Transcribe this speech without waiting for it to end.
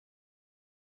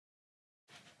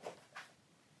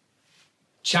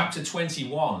Chapter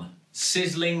 21,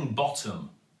 Sizzling Bottom.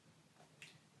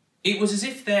 It was as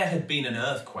if there had been an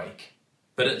earthquake,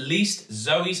 but at least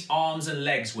Zoe's arms and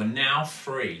legs were now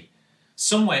free.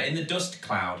 Somewhere in the dust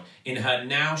cloud, in her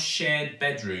now shared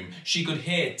bedroom, she could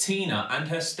hear Tina and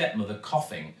her stepmother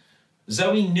coughing.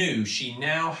 Zoe knew she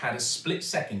now had a split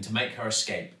second to make her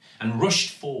escape and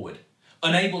rushed forward.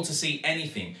 Unable to see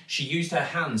anything, she used her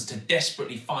hands to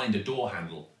desperately find a door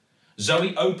handle.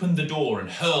 Zoe opened the door and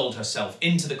hurled herself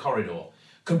into the corridor.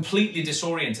 Completely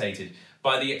disorientated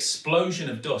by the explosion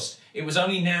of dust, it was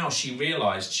only now she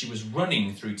realised she was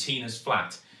running through Tina's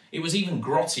flat. It was even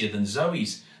grottier than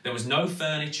Zoe's. There was no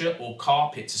furniture or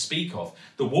carpet to speak of.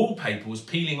 The wallpaper was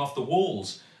peeling off the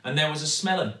walls, and there was a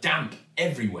smell of damp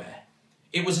everywhere.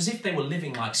 It was as if they were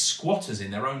living like squatters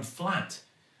in their own flat.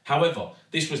 However,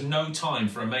 this was no time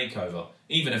for a makeover,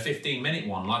 even a 15-minute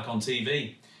one like on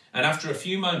TV. And after a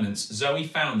few moments, Zoe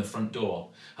found the front door,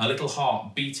 her little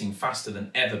heart beating faster than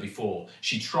ever before.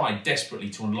 She tried desperately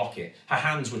to unlock it. Her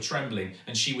hands were trembling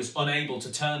and she was unable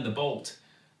to turn the bolt.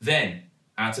 Then,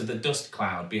 out of the dust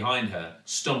cloud behind her,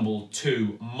 stumbled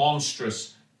two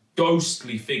monstrous,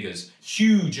 ghostly figures,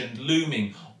 huge and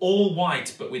looming, all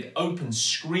white but with open,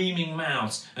 screaming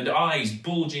mouths and eyes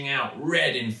bulging out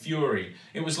red in fury.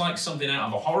 It was like something out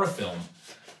of a horror film.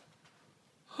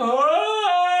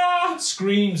 "Ah!"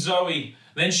 screamed Zoe.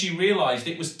 Then she realised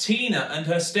it was Tina and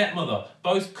her stepmother,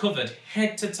 both covered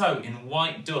head to toe in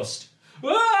white dust.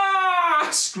 "Ah!"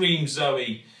 screamed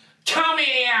Zoe. "Come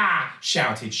here!"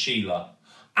 shouted Sheila.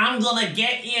 "I'm gonna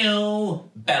get you!"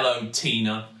 bellowed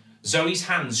Tina. Zoe's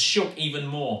hands shook even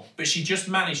more, but she just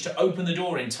managed to open the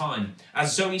door in time.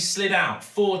 As Zoe slid out,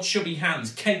 four chubby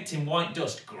hands caked in white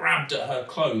dust grabbed at her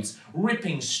clothes,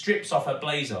 ripping strips off her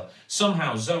blazer.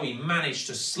 Somehow Zoe managed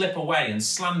to slip away and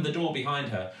slammed the door behind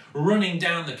her. Running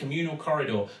down the communal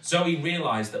corridor, Zoe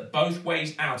realised that both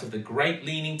ways out of the great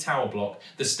leaning tower block,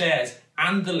 the stairs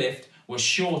and the lift, were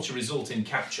sure to result in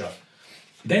capture.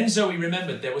 Then Zoe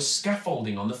remembered there was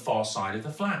scaffolding on the far side of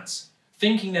the flats.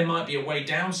 Thinking there might be a way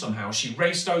down somehow, she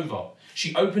raced over.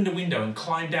 She opened a window and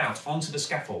climbed out onto the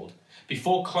scaffold.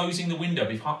 Before closing the window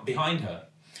behind her,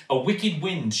 a wicked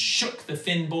wind shook the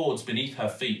thin boards beneath her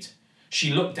feet.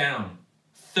 She looked down.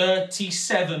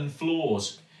 37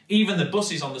 floors. Even the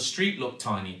buses on the street looked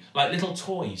tiny, like little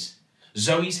toys.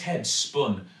 Zoe's head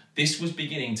spun. This was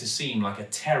beginning to seem like a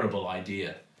terrible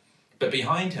idea. But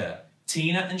behind her,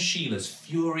 Tina and Sheila's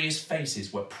furious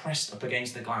faces were pressed up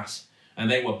against the glass, and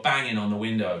they were banging on the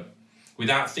window.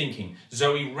 Without thinking,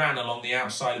 Zoe ran along the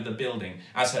outside of the building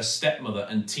as her stepmother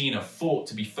and Tina fought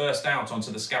to be first out onto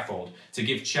the scaffold to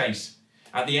give chase.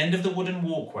 At the end of the wooden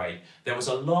walkway, there was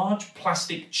a large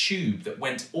plastic tube that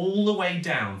went all the way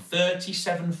down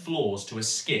 37 floors to a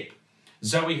skip.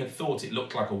 Zoe had thought it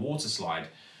looked like a water slide,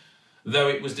 though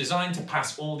it was designed to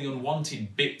pass all the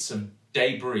unwanted bits of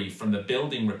debris from the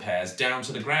building repairs down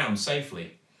to the ground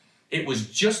safely. It was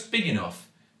just big enough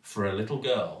for a little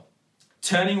girl.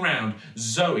 Turning round,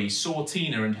 Zoe saw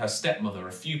Tina and her stepmother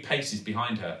a few paces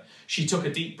behind her. She took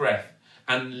a deep breath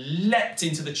and leapt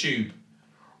into the tube.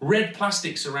 Red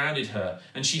plastic surrounded her,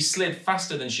 and she slid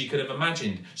faster than she could have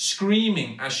imagined,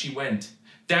 screaming as she went.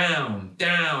 Down,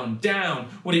 down, down.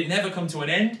 Would it never come to an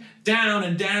end? Down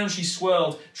and down she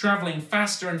swirled, travelling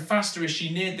faster and faster as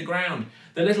she neared the ground.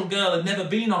 The little girl had never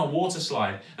been on a water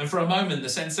slide, and for a moment the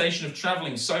sensation of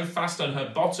travelling so fast on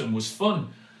her bottom was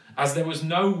fun. As there was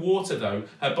no water though,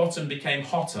 her bottom became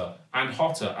hotter and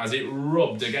hotter as it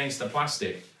rubbed against the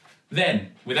plastic.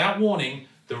 Then, without warning,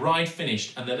 the ride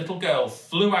finished and the little girl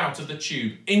flew out of the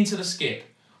tube into the skip.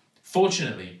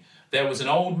 Fortunately, there was an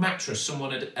old mattress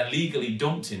someone had illegally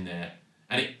dumped in there,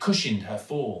 and it cushioned her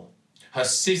fall. Her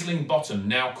sizzling bottom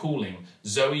now cooling,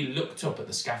 Zoe looked up at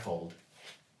the scaffold.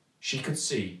 She could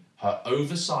see her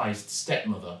oversized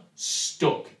stepmother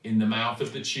stuck in the mouth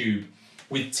of the tube,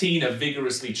 with Tina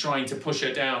vigorously trying to push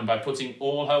her down by putting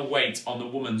all her weight on the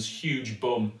woman's huge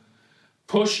bum.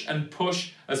 Push and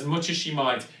push as much as she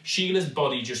might, Sheila's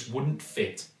body just wouldn't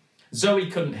fit. Zoe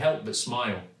couldn't help but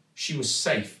smile. She was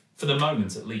safe, for the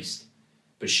moment at least.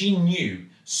 But she knew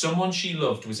someone she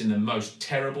loved was in the most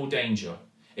terrible danger.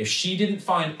 If she didn't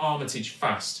find Armitage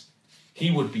fast,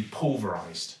 he would be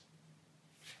pulverised.